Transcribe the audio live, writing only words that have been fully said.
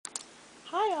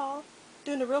Hi all,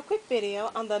 doing a real quick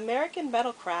video on the American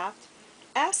Metalcraft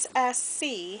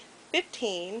SSC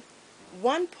 15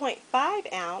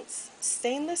 1.5 ounce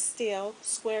stainless steel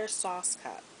square sauce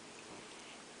cup.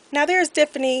 Now there's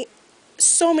definitely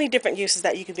so many different uses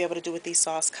that you can be able to do with these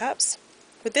sauce cups.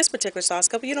 With this particular sauce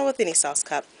cup, with any sauce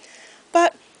cup.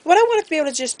 But what I wanted to be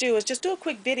able to just do is just do a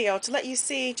quick video to let you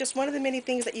see just one of the many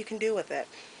things that you can do with it.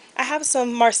 I have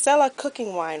some Marcella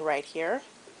cooking wine right here.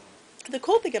 The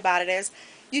cool thing about it is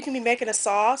you can be making a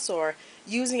sauce or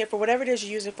using it for whatever it is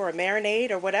you're using for a marinade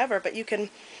or whatever, but you can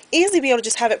easily be able to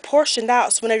just have it portioned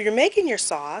out. So whenever you're making your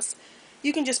sauce,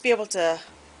 you can just be able to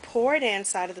pour it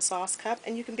inside of the sauce cup,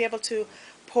 and you can be able to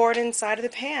pour it inside of the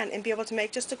pan and be able to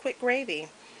make just a quick gravy.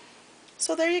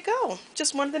 So there you go.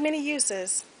 Just one of the many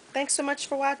uses. Thanks so much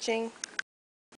for watching.